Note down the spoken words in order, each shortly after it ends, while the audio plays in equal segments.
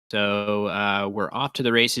So we're off to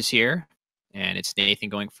the races here, and it's Nathan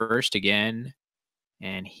going first again,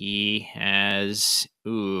 and he has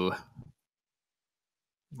like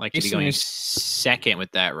to be going second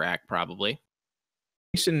with that rack probably.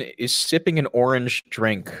 Jason is sipping an orange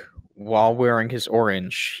drink while wearing his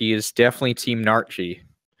orange. He is definitely Team Narchi.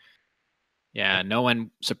 Yeah, no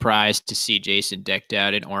one surprised to see Jason decked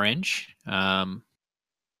out in orange.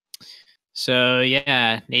 So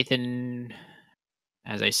yeah, Nathan,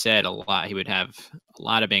 as I said, he would have a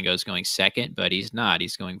lot of bingos going second, but he's not.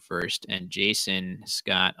 He's going first, and Jason's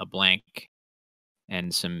got a blank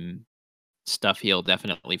and some stuff he'll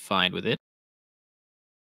definitely find with it.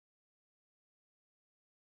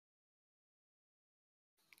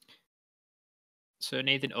 So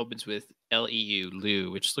Nathan opens with LEU,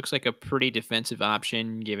 Lou, which looks like a pretty defensive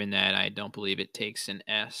option, given that I don't believe it takes an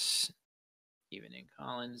S, even in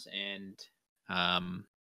Collins. And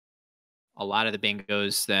a lot of the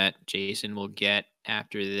bingos that Jason will get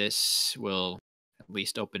after this will at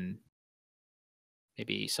least open,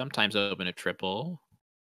 maybe sometimes open a triple.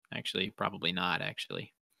 Actually, probably not,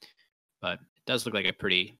 actually. But it does look like a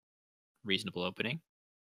pretty reasonable opening.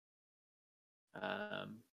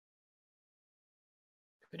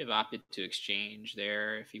 Could have opted to exchange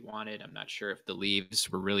there if he wanted. I'm not sure if the leaves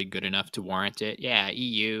were really good enough to warrant it. Yeah,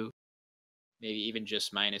 EU. Maybe even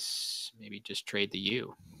just minus, maybe just trade the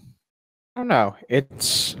U. I don't know.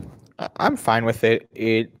 I'm fine with it.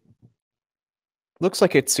 It looks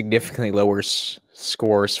like it significantly lowers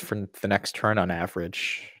scores from the next turn on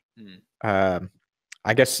average.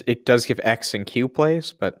 I guess it does give X and Q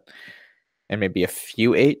plays, and maybe a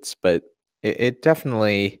few eights, but it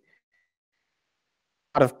definitely,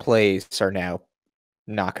 a lot of plays are now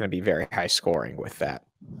not going to be very high scoring with that.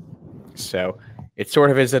 So it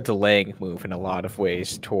sort of is a delaying move in a lot of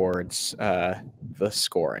ways towards the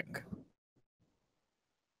scoring.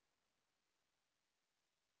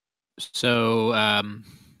 So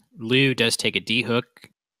Lou does take a D hook.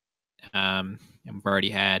 And we've already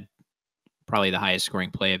had probably the highest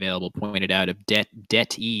scoring play available pointed out of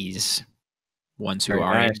debt ease, ones who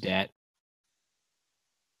are in debt.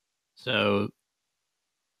 So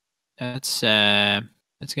that's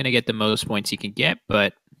going to get the most points he can get,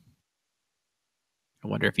 but I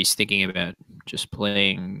wonder if he's thinking about just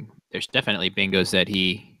playing. There's definitely bingos that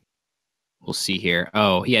we'll see here.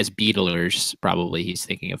 Oh, he has Beetlers, probably. He's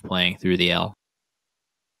thinking of playing through the L.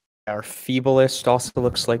 Our Feeblest also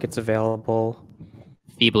looks like it's available.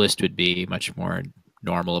 Feeblest would be much more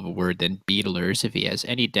normal of a word than Beetlers if he has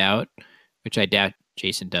any doubt, which I doubt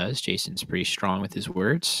Jason does. Jason's pretty strong with his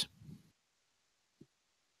words.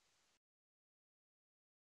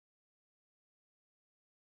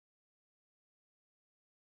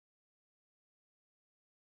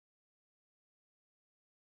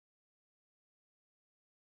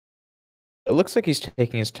 It looks like he's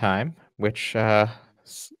taking his time, which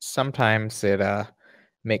sometimes it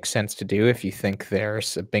makes sense to do if you think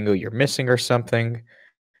there's a bingo you're missing or something.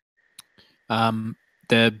 The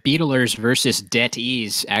Beetlers versus debt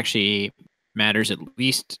ease actually matters at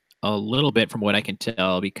least a little bit from what I can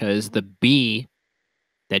tell, because the B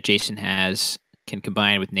that Jason has can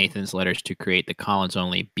combine with Nathan's letters to create the Collins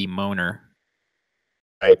only bemoaner,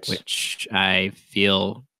 right, which I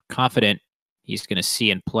feel confident he's going to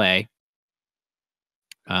see and play.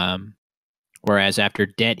 Whereas after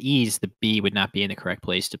debt ease, the B would not be in the correct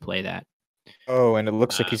place to play that. Oh, and it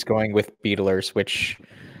looks like he's going with Beetlers, which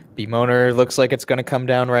bemoaner looks like it's going to come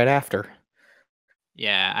down right after.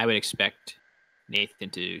 Yeah, I would expect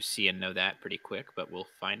Nathan to see and know that pretty quick, but we'll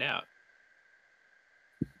find out.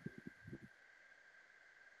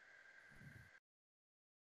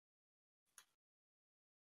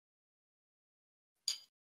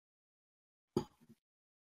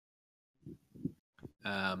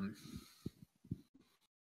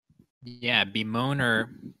 Yeah, bemoaner,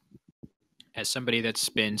 as somebody that's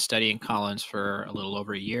been studying Collins for a little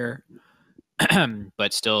over a year,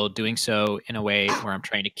 but still doing so in a way where I'm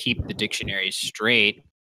trying to keep the dictionary straight.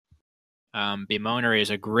 Bemoaner is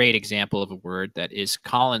a great example of a word that is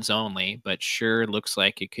Collins only, but sure looks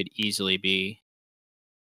like it could easily be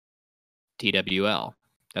TWL,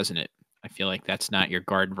 doesn't it? I feel like that's not your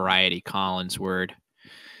garden variety Collins word.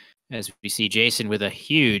 As we see Jason with a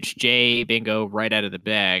huge J bingo right out of the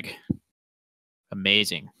bag.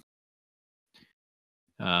 Amazing.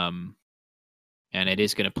 And it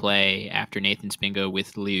is going to play after Nathan's bingo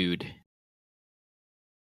with Lude.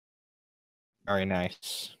 Very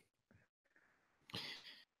nice.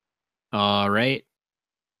 All right.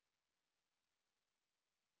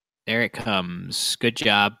 There it comes. Good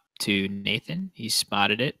job to Nathan. He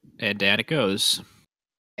spotted it, and down it goes.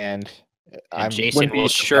 And And Jason will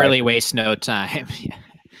surely waste no time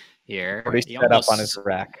here. Already set up on his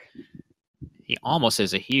rack. He almost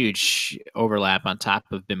has a huge overlap on top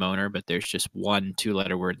of Bemoaner, but there's just one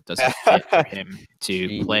 2-letter word that doesn't fit for him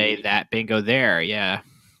to play that bingo there. Yeah.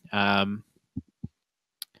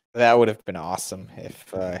 That would have been awesome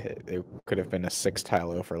if it could have been a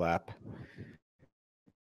 6-tile overlap.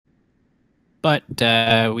 But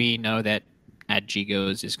we know that at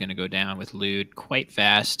G-Goes is going to go down with Lude quite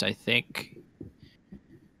fast, I think.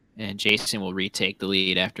 And Jason will retake the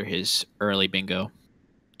lead after his early bingo.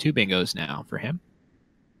 2 bingos now for him.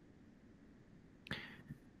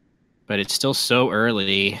 But it's still so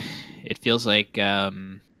early. It feels like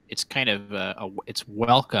it's kind of it's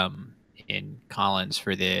welcome in Collins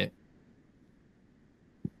for the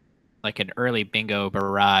like an early bingo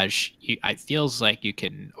barrage. It feels like you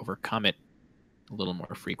can overcome it a little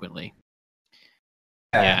more frequently.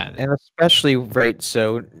 Yeah, and especially right.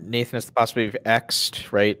 So Nathan has the possibility of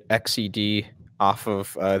X'd, right? XED off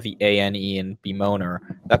of the ANE and Bemoaner.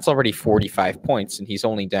 That's already 45 points, and he's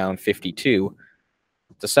only down 52.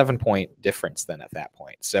 It's a 7-point difference then at that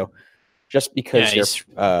point. So just because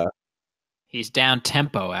he's down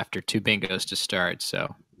tempo after 2 bingos to start,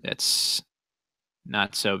 so that's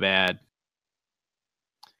not so bad.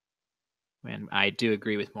 And I do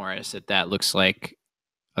agree with Morris that looks like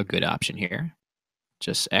a good option here.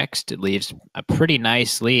 Just X'd. It leaves a pretty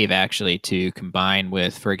nice leave, actually, to combine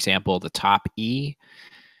with, for example, the top E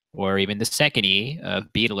or even the second E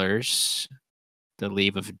of Beetlers. The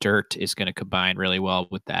leave of Dirt is going to combine really well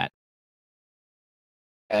with that.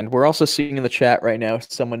 And we're also seeing in the chat right now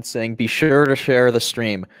someone saying, be sure to share the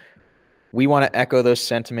stream. We want to echo those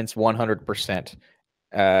sentiments 100%.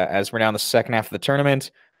 As we're now in the second half of the tournament,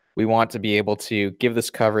 we want to be able to give this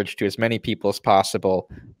coverage to as many people as possible.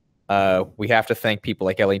 We have to thank people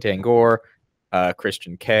like Ellie Dangor,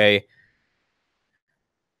 Christian K,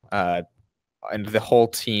 and the whole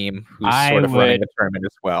team who's sort of running the tournament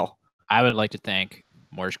as well. I would like to thank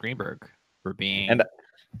Morris Greenberg for being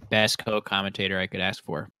best co-commentator I could ask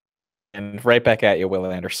for. And right back at you, Will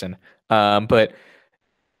Anderson. But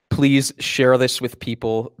please share this with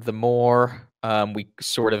people. The more we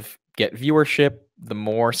sort of get viewership, the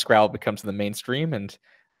more Scrabble becomes the mainstream, and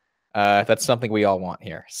that's something we all want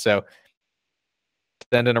here. So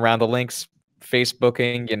sending around the links,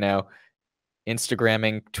 Facebooking,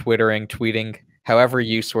 Instagramming, Twittering, tweeting, however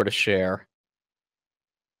you sort of share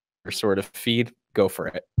or sort of feed, go for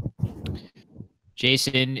it.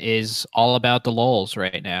 Jason is all about the lols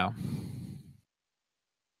right now.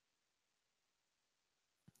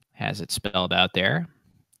 Has it spelled out there.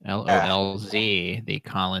 LOLZ, the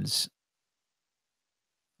Collins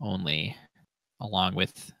only, along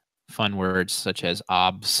with fun words such as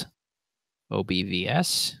OBS,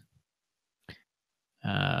 OBVS.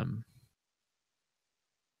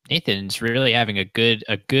 Nathan's really having a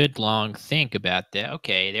good long think about that.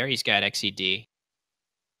 Okay, there he's got XED.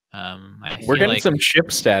 We're getting some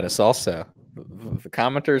ship status also. The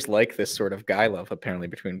commenters like this sort of guy love, apparently,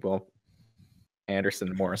 between Will Anderson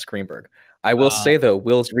and Morris Greenberg. I will say, though,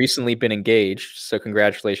 Will's recently been engaged, so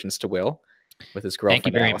congratulations to Will with his girlfriend.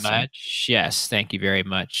 Thank you very much. Yes, thank you very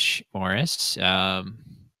much, Morris. That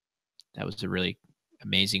was a really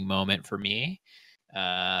amazing moment for me.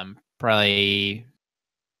 Probably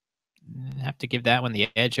have to give that one the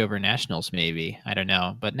edge over Nationals, maybe. I don't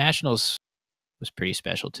know, but Nationals was pretty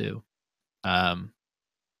special too.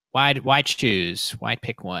 Why choose? Why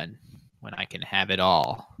pick one when I can have it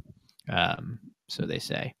all? So they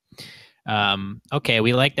say. Okay,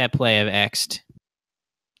 we like that play of X'd,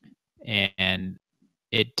 and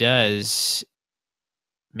it does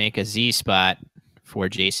make a Z spot for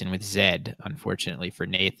Jason with Z. Unfortunately for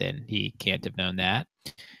Nathan, he can't have known that.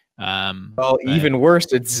 Well, even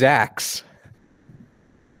worse, it's Zach's.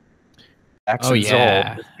 Oh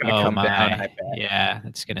yeah. Oh my. Yeah,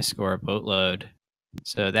 that's gonna score a boatload.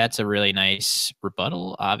 So that's a really nice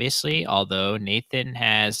rebuttal, obviously, although Nathan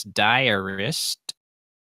has Diarist,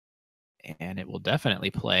 and it will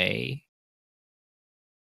definitely play.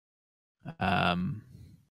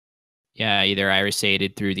 Yeah, either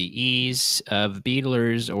irisated through the E's of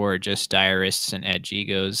Beetlers or just Diarists and Ed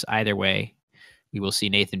Gigos. Either way, we will see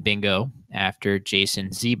Nathan bingo after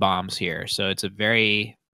Jason Z-bombs here. So it's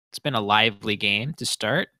been a lively game to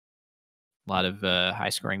start. A lot of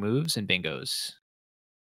high-scoring moves and bingos.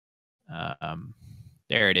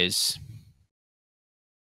 There it is.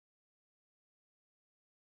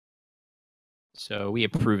 So we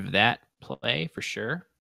approve that play for sure.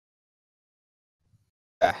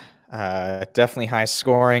 Definitely high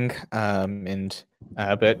scoring. And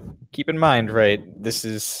But keep in mind, right, this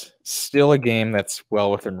is still a game that's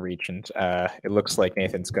well within reach, and it looks like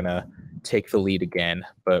Nathan's going to take the lead again,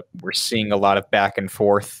 but we're seeing a lot of back and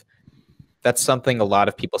forth. That's something a lot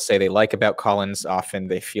of people say they like about Collins. Often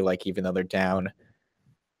they feel like even though they're down,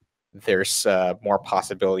 there's more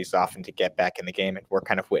possibilities often to get back in the game, and we're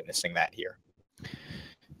kind of witnessing that here.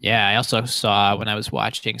 Yeah, I also saw when I was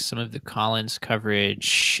watching some of the Collins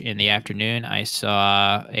coverage in the afternoon, I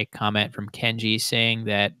saw a comment from Kenji saying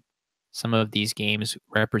that some of these games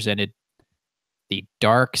represented the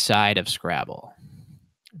dark side of Scrabble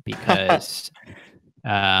because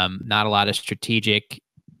not a lot of strategic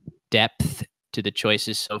depth to the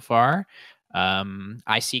choices so far.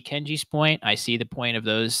 I see Kenji's point. I see the point of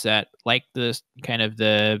those that like the kind of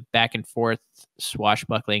the back and forth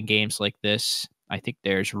swashbuckling games like this. I think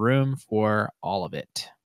there's room for all of it,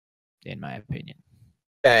 in my opinion.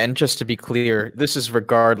 Yeah, and just to be clear, this is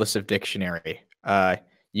regardless of dictionary.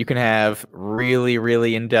 You can have really,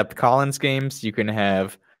 really in-depth Collins games. You can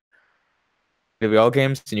have WL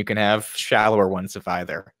games, and you can have shallower ones of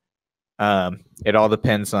either. It all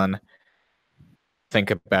depends on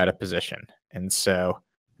think about a position, and so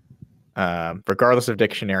regardless of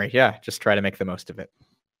dictionary, yeah, just try to make the most of it.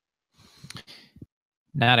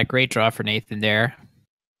 Not a great draw for Nathan there.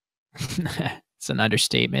 It's an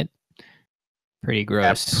understatement. Pretty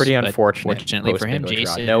gross. Yeah, pretty unfortunate. Fortunately for him,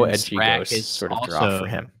 Jason, no edgy rack ghost is sort of also, draw for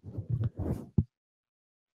him.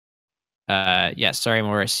 Yes, sorry,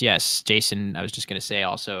 Morris. Yes, Jason, I was just going to say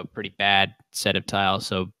also a pretty bad set of tiles.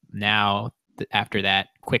 So now, after that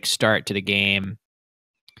quick start to the game,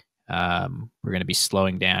 we're going to be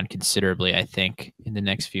slowing down considerably, I think, in the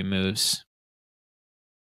next few moves.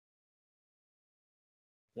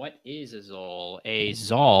 What is a Zol? A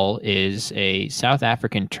Zol is a South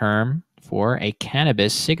African term for a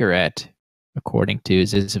cannabis cigarette, according to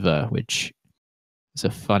Ziziva, which is a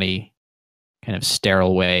funny kind of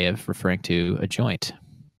sterile way of referring to a joint.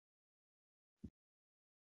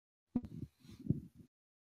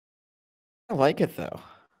 I like it though.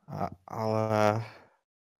 I'll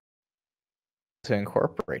to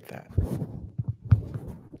incorporate that.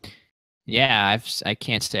 Yeah, I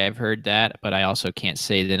can't say I've heard that, but I also can't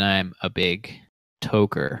say that I'm a big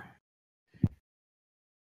toker.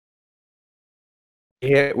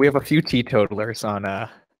 Yeah, we have a few teetotalers on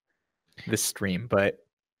this stream, but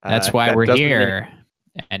that's why we're here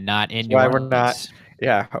and not in New Orleans. We're not.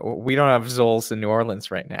 Yeah, we don't have Zols in New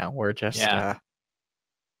Orleans right now. We're just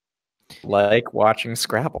like watching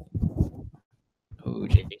Scrabble. Oh,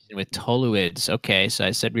 Jason with Toluids. Okay, so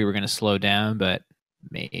I said we were going to slow down, but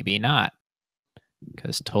maybe not,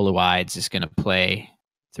 because Toluids is going to play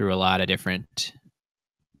through a lot of different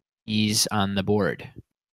E's on the board.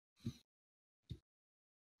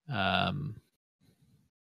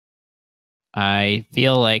 I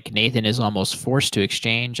feel like Nathan is almost forced to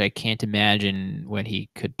exchange. I can't imagine what he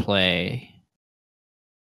could play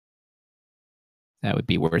that would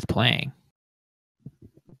be worth playing.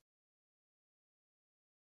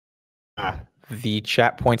 The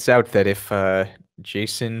chat points out that if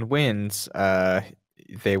Jason wins,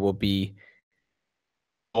 they will be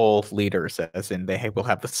all leaders, as in they will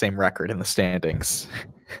have the same record in the standings.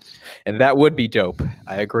 And that would be dope.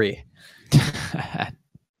 I agree.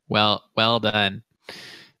 Well done.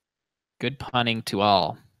 Good punning to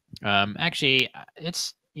all. Actually,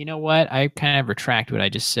 it's, you know what? I kind of retract what I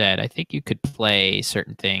just said. I think you could play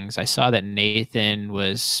certain things. I saw that Nathan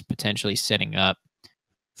was potentially setting up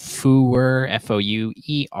Fouer,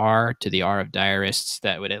 Fouer, to the R of Diarists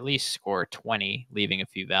that would at least score 20, leaving a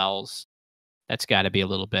few vowels. That's got to be a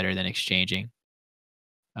little better than exchanging.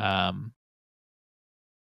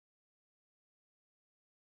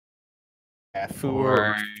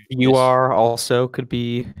 Fouer, UR also could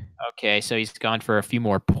be. Okay, so he's gone for a few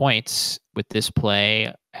more points with this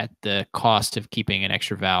play at the cost of keeping an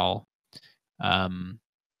extra vowel.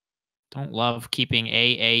 Don't love keeping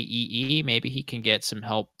A-E-E. Maybe he can get some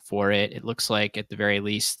help for it. It looks like at the very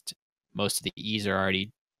least, most of the E's are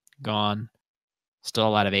already gone. Still a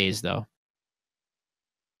lot of A's though.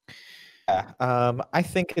 Yeah, I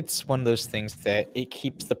think it's one of those things that it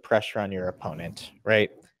keeps the pressure on your opponent,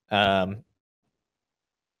 right? A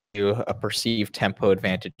perceived tempo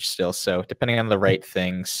advantage still. So depending on the right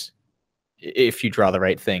things, if you draw the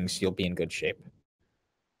right things, you'll be in good shape.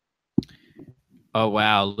 Oh,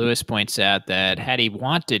 wow. Lewis points out that had he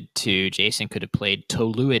wanted to, Jason could have played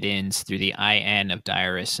Toluidins through the IN of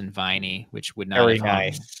Diarist and Viney, which would not have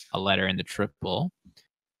hung a letter in the triple.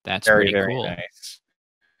 That's pretty cool. Nice.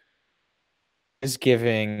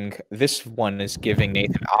 This one is giving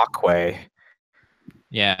Nathan Aquay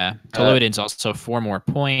Yeah, Toluidin's also 4 more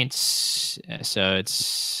points, so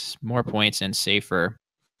it's more points and safer.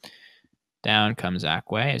 Down comes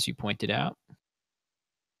Aquay, as you pointed out.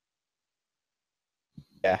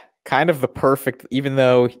 Yeah, kind of the perfect, even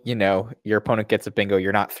though, your opponent gets a bingo,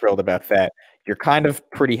 you're not thrilled about that. You're kind of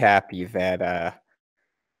pretty happy that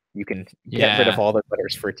you can get rid of all the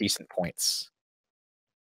letters for decent points.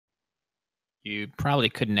 You probably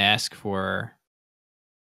couldn't ask for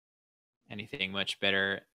anything much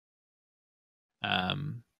better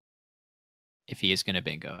if he is going to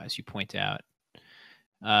bingo, as you point out.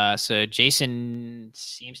 So Jason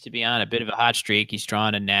seems to be on a bit of a hot streak. He's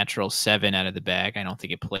drawn a natural 7 out of the bag. I don't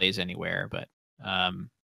think it plays anywhere, but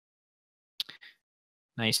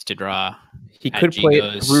nice to draw. He could play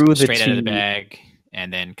it through the straight out of the bag,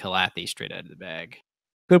 and then Calathi straight out of the bag.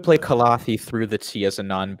 Could play Calathi through the T as a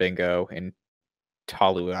non-bingo and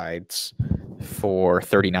Toluides for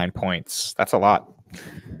 39 points. That's a lot.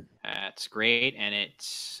 That's great, and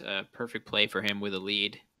it's a perfect play for him with a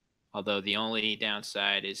lead. Although the only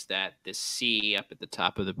downside is that the C up at the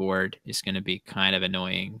top of the board is going to be kind of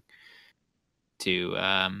annoying to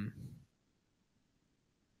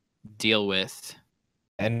deal with.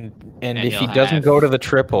 And if he doesn't go to the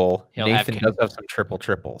triple, Nathan does have some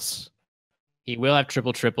triples. He will have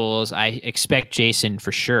triples. I expect Jason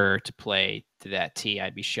for sure to play to that T.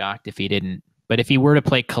 I'd be shocked if he didn't. But if he were to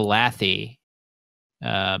play Calathi,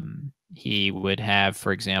 he would have,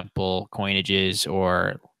 for example, coinages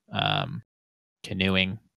or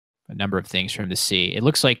canoeing, a number of things from the C. It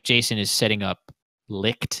looks like Jason is setting up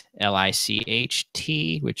Licht,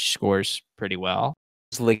 Licht, which scores pretty well.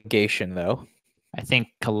 It's ligation, though. I think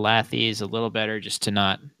Calathi is a little better just to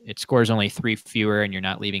not, it scores only 3 fewer and you're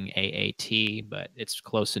not leaving AAT, but it's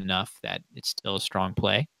close enough that it's still a strong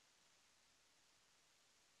play.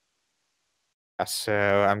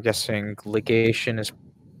 So I'm guessing ligation is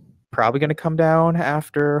probably going to come down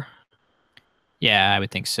after. Yeah, I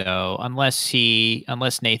would think so. Unless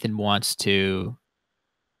Nathan wants to,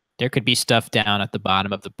 there could be stuff down at the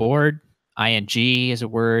bottom of the board. ING is a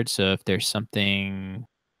word, so if there's something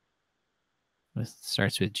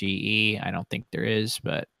starts with GE, I don't think there is,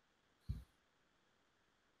 but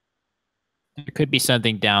there could be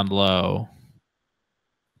something down low.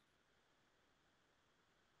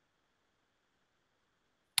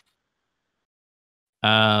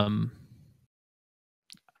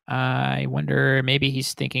 I wonder, maybe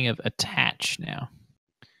he's thinking of attach now.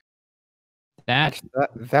 That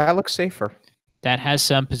looks safer. That has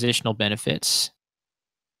some positional benefits.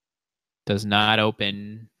 Does not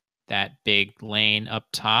open that big lane up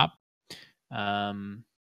top.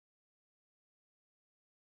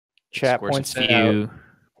 Chat points out.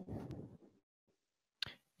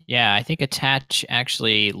 Yeah, I think attach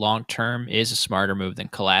actually long term is a smarter move than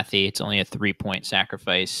Calathi. It's only a 3-point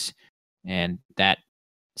sacrifice, and that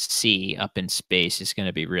C up in space is going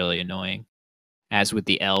to be really annoying. As with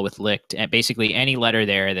the L with Licht, and basically any letter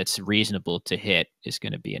there that's reasonable to hit is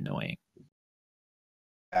going to be annoying.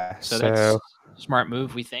 So that's a smart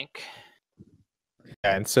move, we think.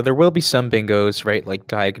 Yeah, and so there will be some bingos, right? Like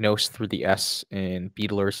diagnose through the S in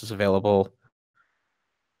Beetlers is available.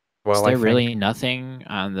 Well, is there really nothing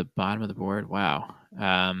on the bottom of the board? Wow.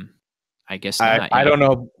 I guess not. I don't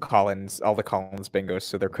know all the Collins bingos,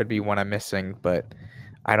 so there could be one I'm missing, but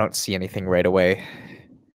I don't see anything right away.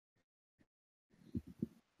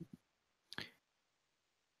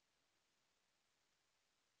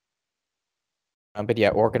 But yeah,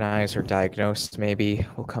 organize or diagnose maybe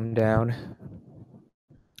will come down.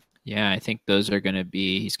 Yeah, I think those are going to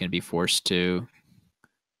be, he's going to be forced to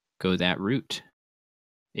go that route.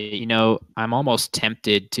 You know, I'm almost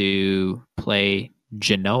tempted to play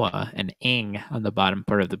Genoa and Ing on the bottom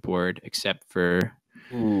part of the board, except for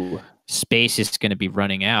space is going to be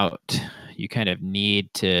running out. You kind of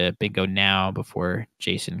need to bingo now before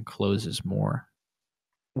Jason closes more.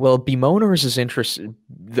 Well, Bemoaners is interested.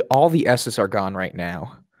 All the S's are gone right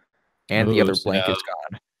now, and the other blank is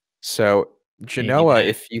gone. So Genoa,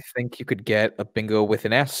 if you think you could get a bingo with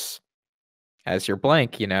an S as your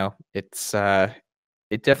blank, it's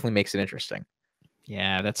it definitely makes it interesting.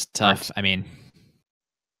 Yeah, that's tough. I mean,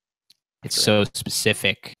 it's so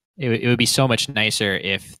specific. It would be so much nicer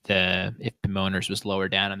if Bemoaners was lower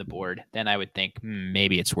down on the board. Then I would think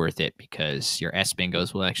maybe it's worth it because your S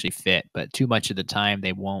bingos will actually fit. But too much of the time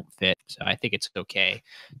they won't fit. So I think it's okay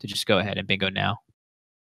to just go ahead and bingo now.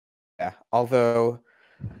 Yeah, although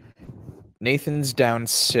Nathan's down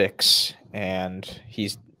 6 and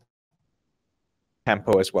he's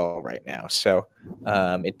tempo as well right now. So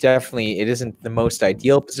it isn't the most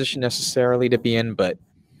ideal position necessarily to be in, but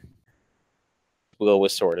Will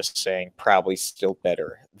was sort of saying, probably still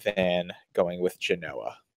better than going with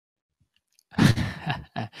Genoa.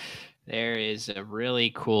 There is a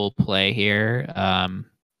really cool play here.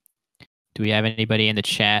 Do we have anybody in the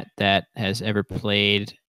chat that has ever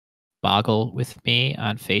played Boggle with me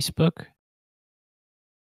on Facebook?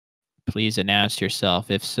 Please announce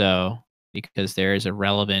yourself if so, because there is a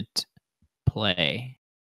relevant play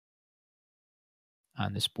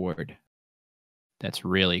on this board. That's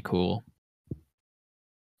really cool.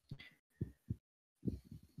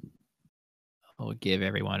 I'll give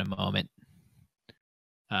everyone a moment.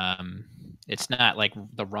 It's not like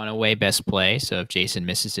the runaway best play, so if Jason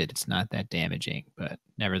misses it, it's not that damaging, but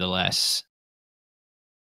nevertheless.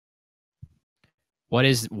 What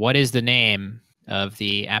is the name of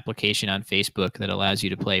the application on Facebook that allows you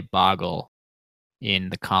to play Boggle in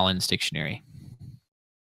the Collins Dictionary?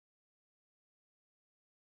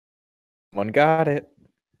 One got it.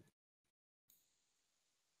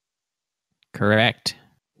 Correct.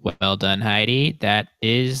 Well done, Heidi. That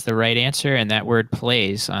is the right answer, and that word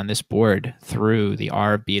plays on this board through the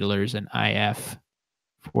R of Beetlers and IF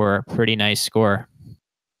for a pretty nice score.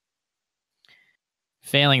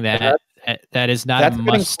 Failing that, that is not a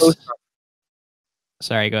must.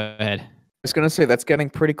 Sorry, go ahead. I was going to say that's getting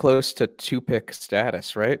pretty close to 2-pick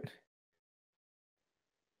status, right?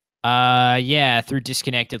 Yeah, through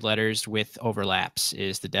disconnected letters with overlaps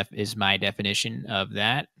is my definition of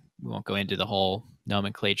that. We won't go into the whole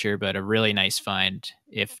nomenclature, but a really nice find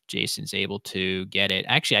if Jason's able to get it.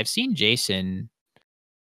 Actually, I've seen Jason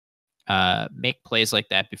make plays like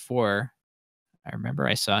that before. I remember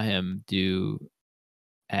I saw him do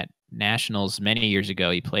at Nationals many years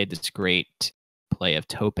ago. He played this great play of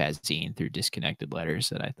Topazine through disconnected letters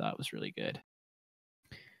that I thought was really good.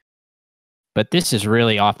 But this is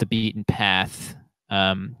really off the beaten path.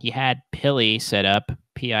 He had Pili set up,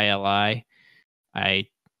 Pili. I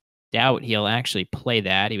doubt he'll actually play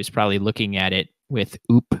that. He was probably looking at it with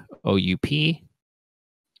OOP, O-U-P.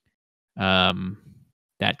 That's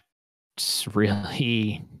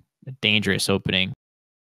really a dangerous opening.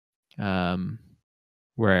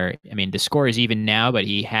 Where, I mean, the score is even now, but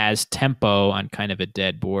he has tempo on kind of a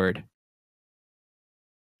dead board.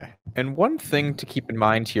 And one thing to keep in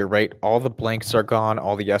mind here, right? All the blanks are gone,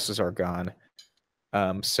 all the yeses are gone.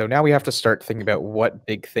 So now we have to start thinking about what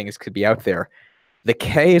big things could be out there. The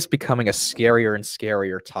K is becoming a scarier and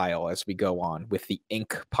scarier tile as we go on, with the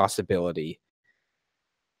ink possibility.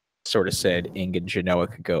 Sort of said Ing and Genoa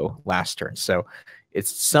could go last turn. So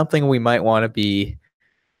it's something we might want to be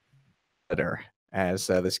better as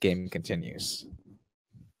this game continues.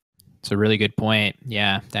 It's a really good point.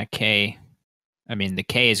 Yeah, that K. I mean, the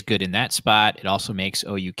K is good in that spot. It also makes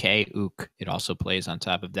OUK, ook. It also plays on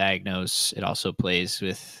top of diagnose. It also plays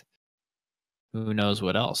with who knows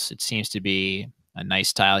what else. It seems to be a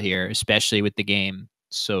nice tile here, especially with the game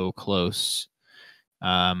so close.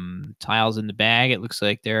 Tiles in the bag, it looks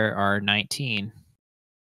like there are 19.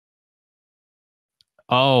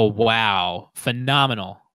 Oh, wow.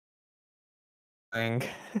 Phenomenal.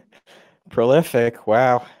 Prolific.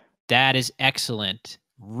 Wow. That is excellent.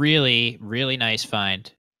 Really, really nice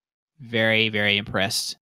find. Very, very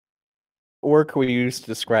impressed. What word could we use to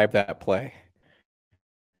describe that play?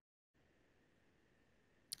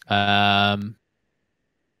 I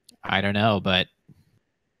don't know, but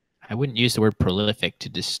I wouldn't use the word prolific to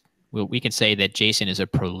just. Well, we can say that Jason is a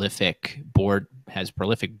prolific board, has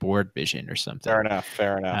prolific board vision or something. Fair enough.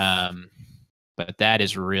 Fair enough. But that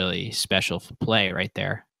is really special play right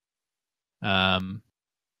there.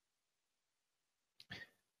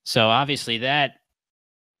 So obviously that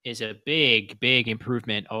is a big, big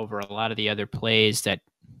improvement over a lot of the other plays that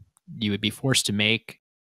you would be forced to make.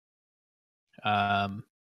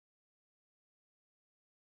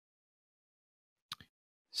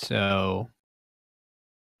 So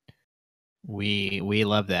we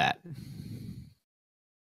love that.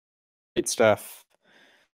 Great stuff.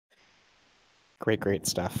 Great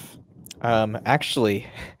stuff. Actually,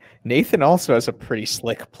 Nathan also has a pretty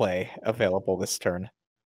slick play available this turn.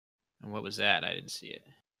 And what was that? I didn't see it.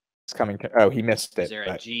 It's coming. Oh, he missed it. Is there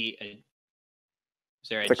a G? Is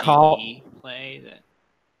there a GE play that?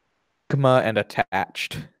 Sigma and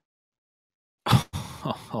attached.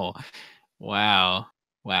 Oh, wow.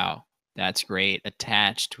 That's great.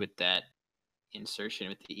 Attached with that insertion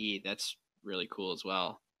with the E. That's really cool as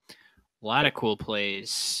well. A lot of cool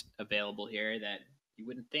plays available here that you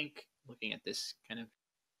wouldn't think looking at this kind of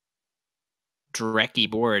drecky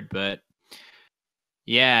board, but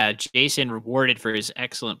yeah, Jason rewarded for his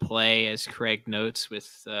excellent play, as Craig notes, with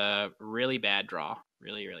a really bad draw.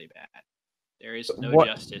 Really, really bad. There is no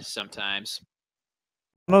justice sometimes.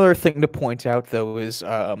 Another thing to point out, though, is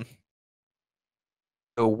the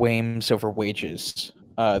Wames over wages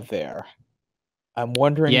there. I'm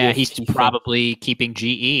wondering Yeah, if he's he probably keeping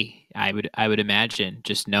GE. I would imagine,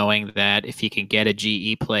 just knowing that if he can get a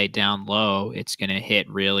GE play down low, it's going to hit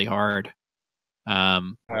really hard.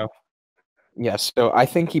 Well, yeah, so I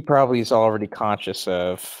think he probably is already conscious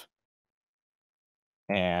of,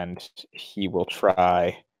 and he will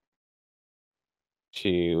try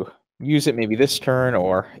to use it maybe this turn,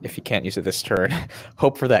 or if he can't use it this turn,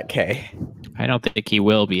 hope for that K. I don't think he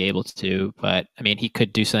will be able to, but I mean, he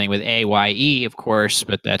could do something with AYE, of course,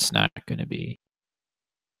 but that's not going to be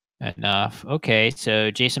enough. Okay, so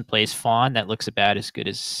Jason plays Fawn. That looks about as good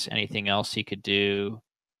as anything else he could do.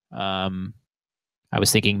 I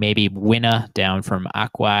was thinking maybe Winna down from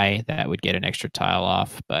Aquai. That would get an extra tile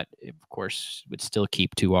off, but of course would still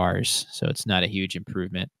keep 2 Rs, so it's not a huge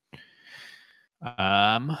improvement.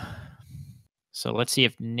 So let's see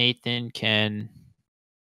if Nathan can.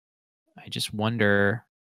 I just wonder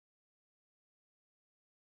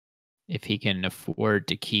if he can afford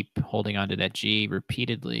to keep holding on to that G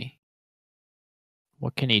repeatedly.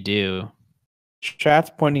 What can he do? Chat's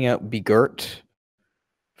pointing out Begirt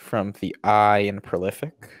from the I in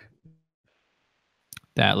Prolific.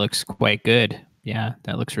 That looks quite good. Yeah,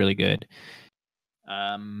 that looks really good.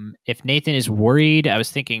 If Nathan is worried, I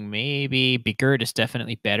was thinking maybe Begirt is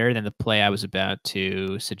definitely better than the play I was about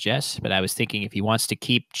to suggest, but I was thinking if he wants to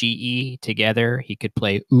keep GE together, he could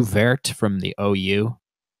play Ouvert from the OU.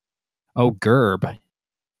 Oh, Gerb,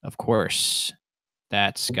 of course.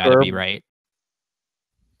 That's got to be right.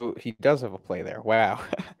 He does have a play there. Wow.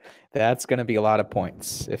 That's going to be a lot of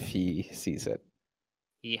points if he sees it.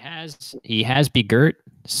 He has Begirt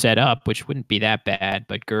set up, which wouldn't be that bad,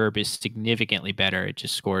 but Gerb is significantly better. It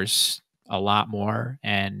just scores a lot more,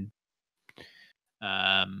 and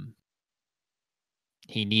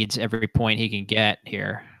he needs every point he can get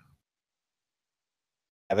here.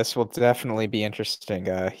 Yeah, this will definitely be interesting.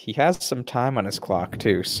 He has some time on his clock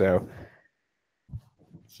too, so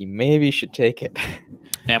he maybe should take it.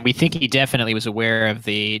 And we think he definitely was aware of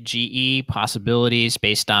the GE possibilities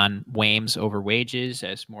based on Wames over wages,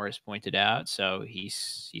 as Morris pointed out. So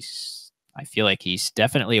I feel like he's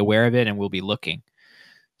definitely aware of it and will be looking.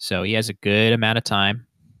 So he has a good amount of time.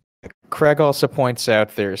 Craig also points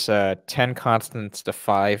out there's 10 consonants to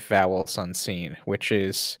 5 vowels unseen, which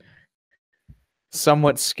is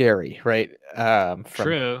somewhat scary, right? From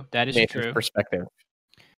True, that is Nathan's true. perspective.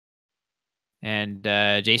 And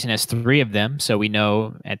Jason has 3 of them, so we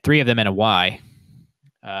know at 3 of them and a Y.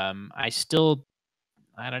 I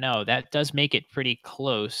don't know. That does make it pretty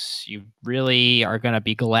close. You really are going to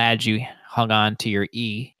be glad you hung on to your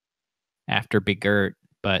E after Begirt,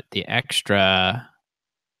 but the extra,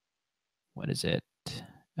 what is it?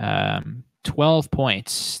 12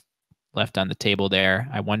 points left on the table there.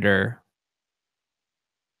 I wonder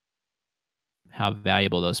how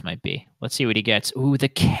valuable those might be. Let's see what he gets. Ooh, the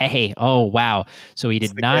K. Oh, wow. So he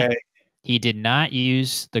did not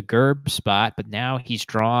use the Gerb spot, but now he's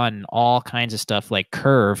drawn all kinds of stuff like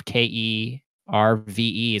curve, KERVE.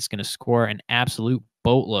 It's going to score an absolute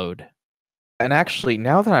boatload. And actually,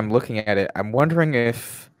 now that I'm looking at it, I'm wondering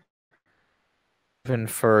if I've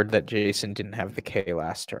inferred that Jason didn't have the K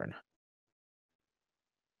last turn.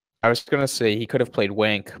 I was going to say he could have played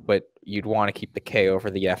Wank, but you'd want to keep the K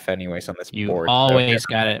over the F anyways on this board. You always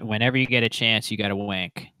got it. Whenever you get a chance, you got to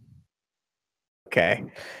Wank. Okay.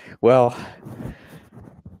 Well,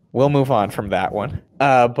 we'll move on from that one.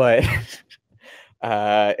 But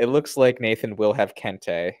it looks like Nathan will have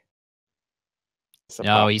Kente.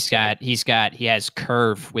 No, he has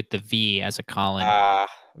curve with the V as a column.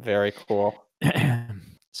 Very cool.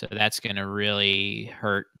 So that's going to really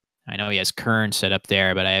hurt. I know he has Kern set up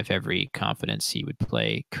there, but I have every confidence he would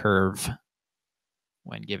play curve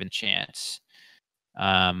when given chance.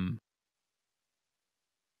 We're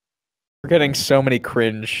getting so many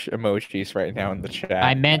cringe emojis right now in the chat.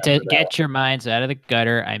 I meant to get your minds out of the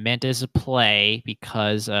gutter. I meant as a play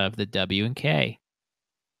because of the W and K.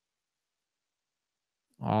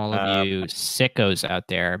 All of you sickos out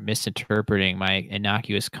there misinterpreting my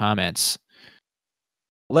innocuous comments.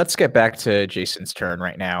 Let's get back to Jason's turn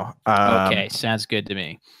right now. Okay, sounds good to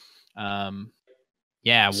me.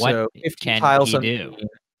 Yeah, what can he do?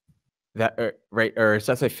 That right, or is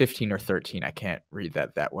that say 15 or 13? I can't read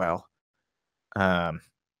that well. So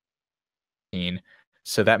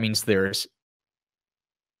that means there's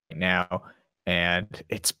now, and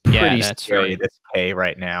it's pretty scary, this pay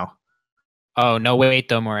right now. Oh, no, wait,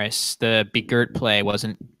 though, Morris. The Begirt play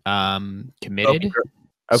wasn't committed.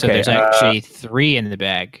 Okay, so there's actually 3 in the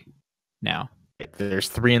bag now. There's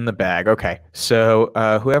 3 in the bag. Okay, so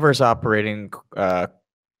whoever's operating Quackle,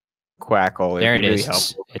 it'd There be it really is.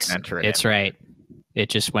 helpful if we can enter it It's in. right. It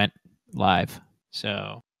just went live.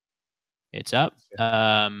 So it's up.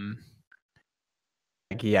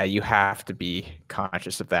 Yeah, you have to be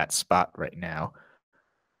conscious of that spot right now.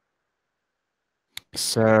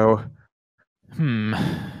 So, this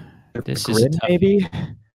is grid, maybe?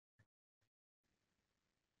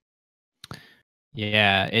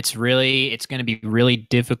 Yeah, it's going to be really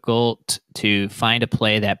difficult to find a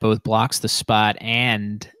play that both blocks the spot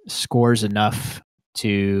and scores enough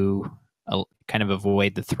to kind of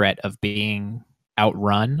avoid the threat of being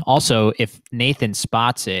outrun. Also, if Nathan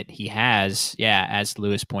spots it, he has, as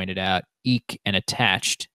Lewis pointed out, eke and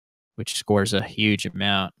attached, which scores a huge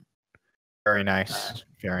amount. Very nice.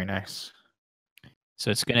 Very nice. So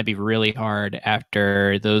it's going to be really hard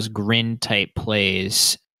after those grin type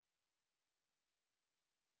plays.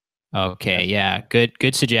 Okay, yeah,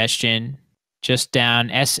 good suggestion. Just down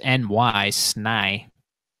SNY, SNY.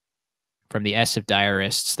 From the S of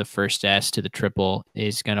diarists, the first S to the triple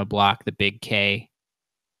is going to block the big K.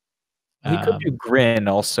 He could do grin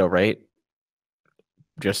also, right?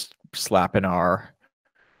 Just slap an R.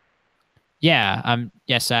 Yeah,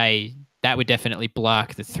 yes, that would definitely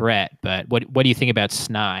block the threat. But what do you think about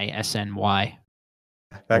SNY, SNY?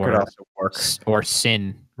 That could also work. Or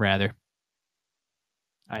sin, rather.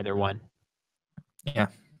 Either one. Yeah.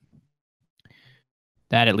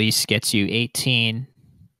 That at least gets you 18.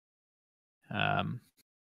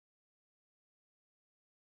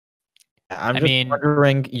 I'm just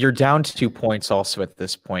wondering, you're down to 2 points also at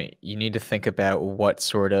this point. You need to think about what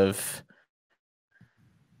sort of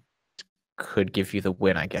could give you the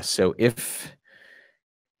win, I guess. So if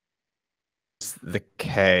it's the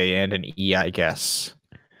K and an E, I guess.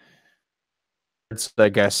 I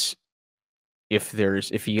guess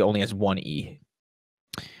if he only has 1 E.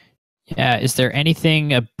 Yeah, is there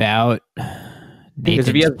anything about Because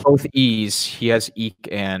if he has both E's, he has Eek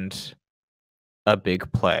and a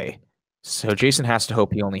big play. So Jason has to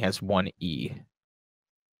hope he only has 1 E.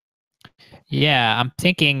 Yeah, I'm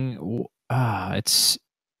thinking it's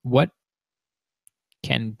what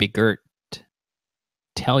can Bigert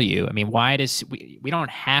tell you? I mean, why does we don't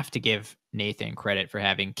have to give Nathan credit for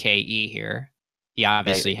having KE here. He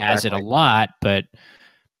obviously has it a lot, but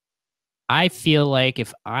I feel like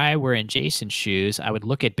if I were in Jason's shoes, I would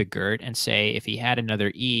look at Bigert and say if he had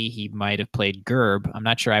another E, he might have played Gerb. I'm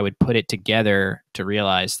not sure I would put it together to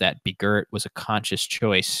realize that Bigert was a conscious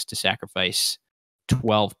choice to sacrifice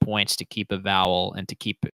 12 points to keep a vowel and to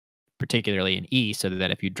keep particularly an E so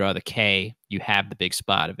that if you draw the K, you have the big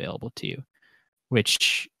spot available to you,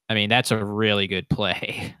 which, I mean, that's a really good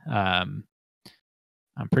play. I'm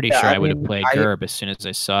pretty sure I would have played Gerb as soon as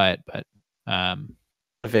I saw it, but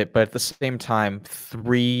of it, but at the same time,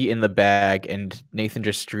 3 in the bag, and Nathan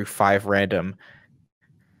just drew 5 random.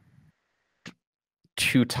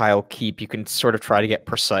 2 tile keep. You can sort of try to get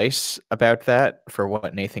precise about that for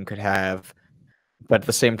what Nathan could have, but at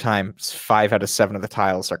the same time, 5 out of 7 of the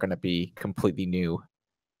tiles are going to be completely new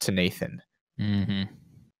to Nathan. Mm-hmm.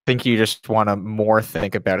 I think you just want to more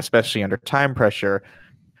think about, especially under time pressure,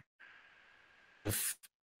 if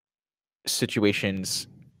situations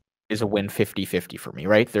is a win 50-50 for me,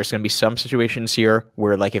 right? There's going to be some situations here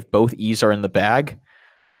where, like, if both E's are in the bag,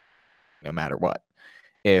 no matter what,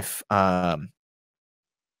 if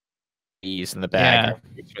E's in the bag,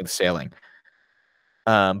 smooth sailing.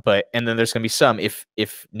 But and then there's going to be some if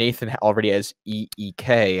Nathan already has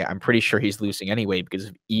EEK, I'm pretty sure he's losing anyway because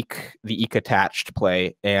of the Eek attached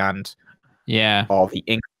play and all the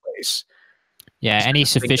ink plays. Yeah, any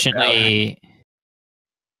sufficiently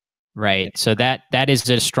right. So that is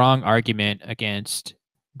a strong argument against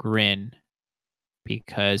Grin,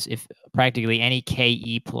 because if practically any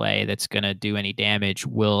KE play that's going to do any damage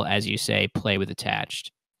will, as you say, play with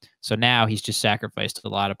attached. So now he's just sacrificed a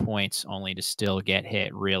lot of points only to still get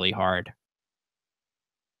hit really hard.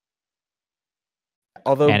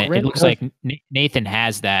 Although it looks like Nathan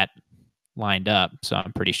has that lined up, so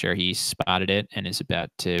I'm pretty sure he spotted it and is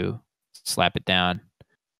about to slap it down.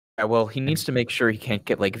 Well, he needs to make sure he can't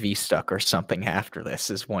get like V stuck or something after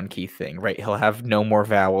this is one key thing, right? He'll have no more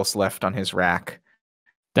vowels left on his rack.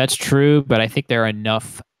 That's true, but I think there are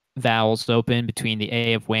enough vowels open between the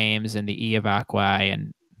A of Wames and the E of Aquae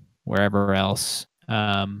and wherever else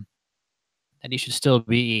that he should still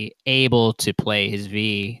be able to play his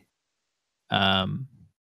V.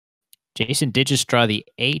 Jason did just draw the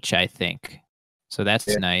H, I think. So that's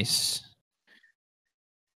nice.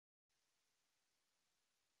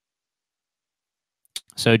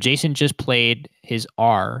 So Jason just played his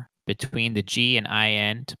R between the G and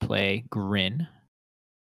IN to play Grin.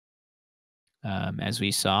 as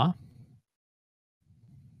we saw.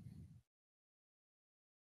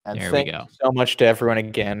 And there thank we go. you so much to everyone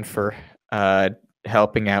again for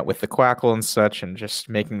helping out with the Quackle and such, and just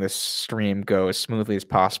making this stream go as smoothly as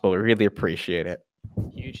possible. We really appreciate it.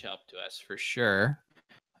 Huge help to us for sure.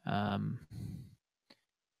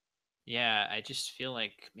 Yeah, I just feel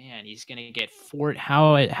like, man, he's gonna get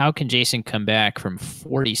how can Jason come back from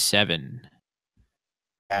 47?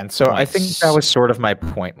 And so points? I think that was sort of my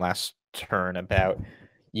point last turn about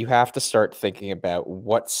you have to start thinking about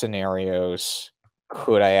what scenarios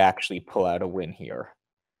could I actually pull out a win here.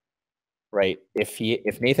 Right?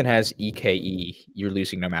 If Nathan has EKE, you're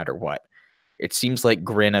losing no matter what. It seems like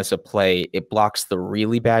Grin as a play, it blocks the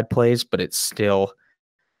really bad plays, but it's still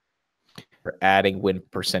adding win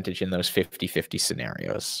percentage in those 50-50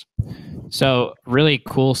 scenarios. So really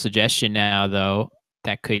cool suggestion now, though,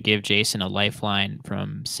 that could give Jason a lifeline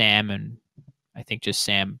from Sam, and I think just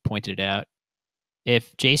Sam pointed it out.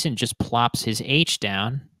 If Jason just plops his H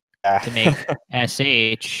down to make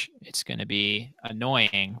SH, it's going to be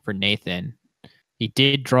annoying for Nathan. He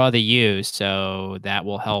did draw the U, so that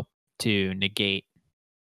will help to negate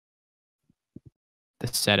the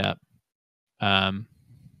setup.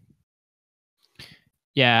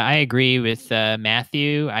 Yeah, I agree with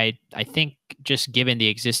Matthew. I think just given the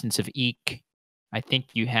existence of Eek, I think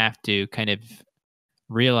you have to kind of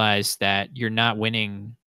realize that you're not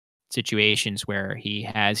winning situations where he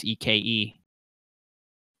has EKE,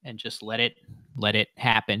 and just let it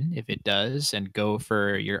happen if it does, and go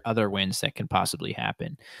for your other wins that can possibly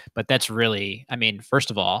happen. But that's really, I mean,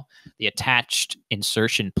 first of all, the attached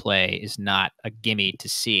insertion play is not a gimme to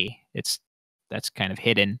see. That's kind of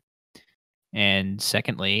hidden. And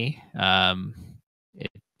secondly,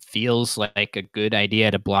 it feels like a good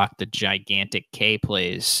idea to block the gigantic K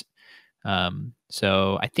plays.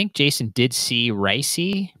 So I think Jason did see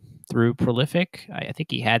Ricey through Prolific. I think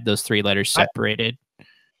he had those three letters separated.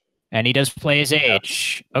 And he does play his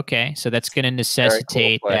H. Okay, so that's going to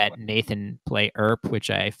necessitate cool that Nathan play ERP, which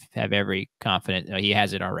I have every confidence he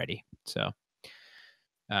has it already. So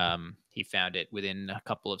he found it within a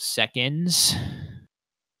couple of seconds.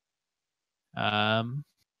 Yeah,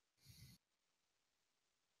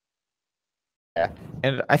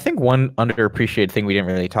 and I think one underappreciated thing we didn't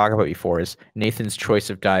really talk about before is Nathan's choice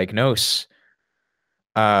of diagnose.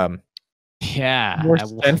 Yeah, more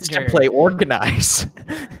sense to play organize.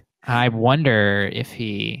 I wonder if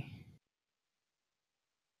he,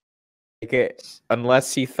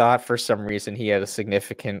 unless he thought for some reason he had a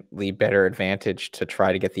significantly better advantage to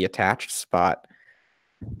try to get the attached spot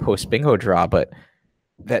post bingo draw, but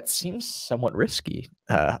that seems somewhat risky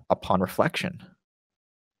upon reflection.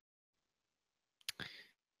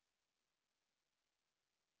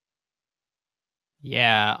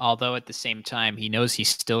 Yeah, although at the same time, he knows he's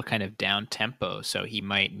still kind of down tempo, so he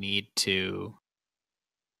might need to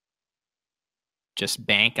just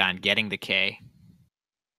bank on getting the K.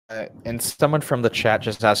 And someone from the chat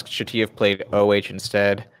just asked, should he have played OH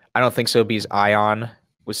instead? I don't think so, because Ion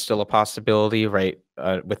was still a possibility, right,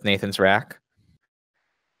 with Nathan's rack.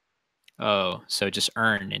 Oh, so just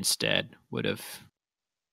Earn instead would have.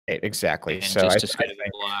 Exactly. And so just kind of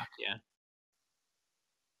block, yeah.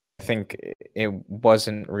 I think it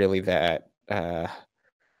wasn't really that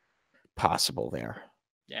possible there.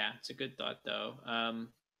 Yeah, it's a good thought, though.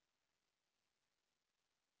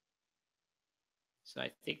 So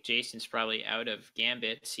I think Jason's probably out of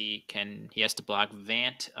gambits. He has to block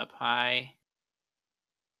Vant up high.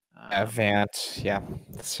 Vant, yeah.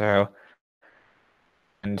 So,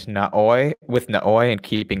 and Naoi, with Naoi and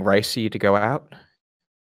keeping Ricey to go out.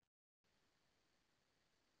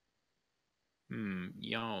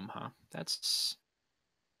 Yom, huh? That's...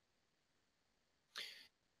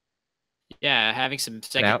 Yeah, having some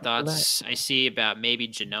second thoughts. I see about maybe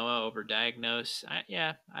Genoa over Diagnose.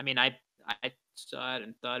 Yeah, I mean, I saw it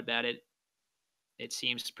and thought about it. It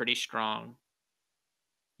seems pretty strong.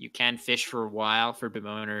 You can fish for a while for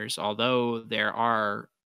bemoaners, although there are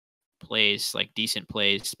plays, like decent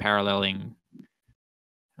plays, paralleling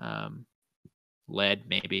lead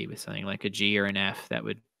maybe with something like a G or an F that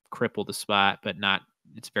would cripple the spot, but not,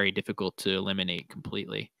 it's very difficult to eliminate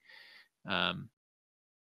completely.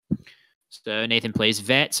 So Nathan plays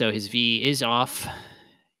Vet, so his V is off,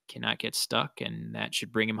 cannot get stuck, and that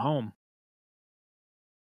should bring him home.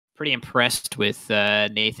 Pretty impressed with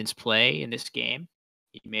Nathan's play in this game.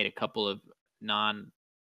 He made a couple of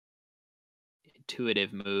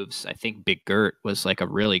non-intuitive moves. I think Big Gert was like a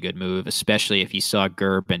really good move, especially if he saw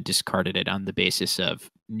GURP and discarded it on the basis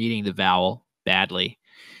of needing the vowel badly,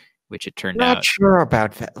 which it turned out. Not sure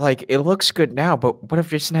about that. Like, it looks good now, but what if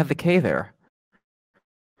Jason had the K there?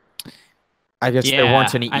 I guess there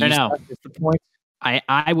weren't any I don't E's know. left is the point.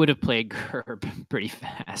 I would have played Gerb pretty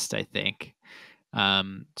fast, I think. So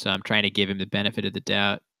I'm trying to give him the benefit of the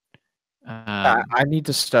doubt. I need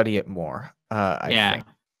to study it more. I think.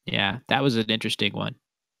 Yeah, that was an interesting one.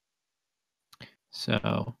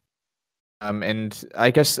 So. And I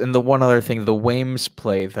guess, and the one other thing, the Wames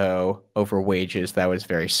play though over wages, that was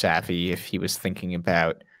very savvy. If he was thinking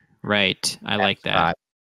about, right, I like that.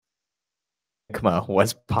 Sigma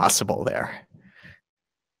was possible there.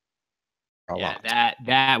 Yeah,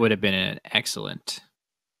 that would have been an excellent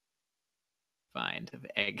find of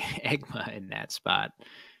Egma in that spot.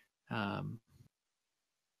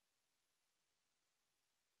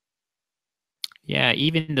 Yeah,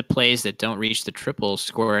 even the plays that don't reach the triple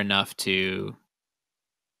score enough to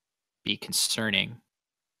be concerning.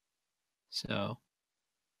 So.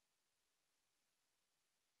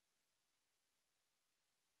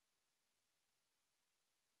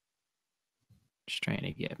 Just trying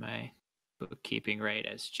to get my bookkeeping right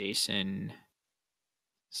as Jason's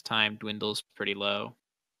time dwindles pretty low.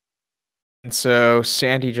 And so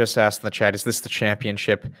Sandy just asked in the chat, is this the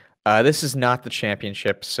championship? This is not the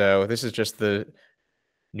championship. So this is just the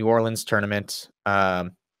New Orleans tournament.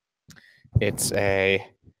 It's a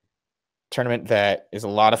tournament that is a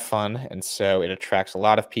lot of fun, and so it attracts a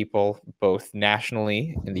lot of people, both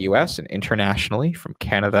nationally in the US and internationally from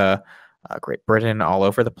Canada, Great Britain, all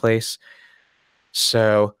over the place.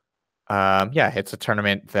 So yeah, it's a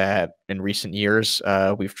tournament that in recent years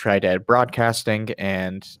we've tried to add broadcasting,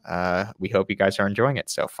 and we hope you guys are enjoying it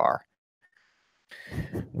so far.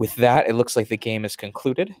 With that, it looks like the game is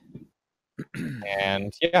concluded.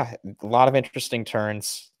 And yeah, a lot of interesting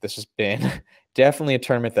turns. This has been definitely a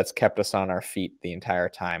tournament that's kept us on our feet the entire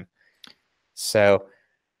time. So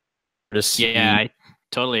yeah, I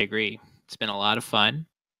totally agree. It's been a lot of fun.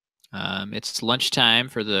 It's lunchtime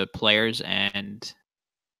for the players and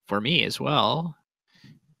for me as well.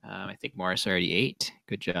 I think Morris already ate.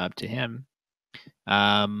 Good job to him.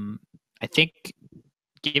 I think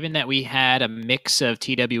given that we had a mix of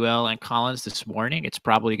TWL and Collins this morning, it's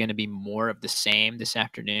probably going to be more of the same this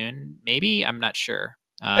afternoon. Maybe, I'm not sure.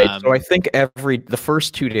 So I think the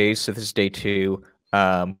first 2 days, so this is day 2,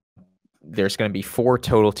 there's going to be 4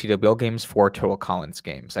 total TWL games, 4 total Collins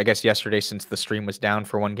games. I guess yesterday, since the stream was down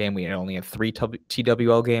for one game, we only had 3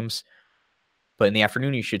 TWL games. But in the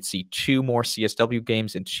afternoon, you should see 2 more CSW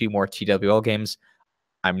games and 2 more TWL games.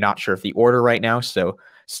 I'm not sure of the order right now, so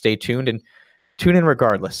stay tuned and tune in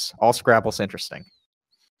regardless. All Scrabble's interesting.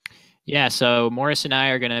 Yeah, so Morris and I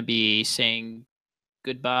are going to be saying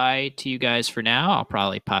goodbye to you guys for now. I'll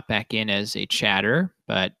probably pop back in as a chatter,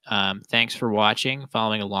 but thanks for watching,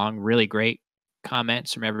 following along. Really great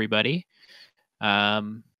comments from everybody.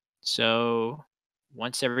 So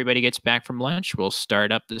once everybody gets back from lunch, we'll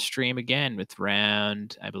start up the stream again with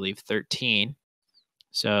round, I believe, 13.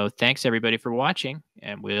 So thanks everybody for watching,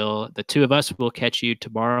 and the 2 of us will catch you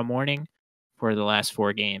tomorrow morning for the last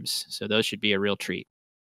 4 games. So those should be a real treat.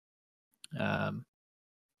 All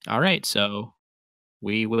right, so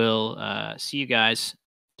we will see you guys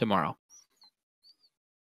tomorrow.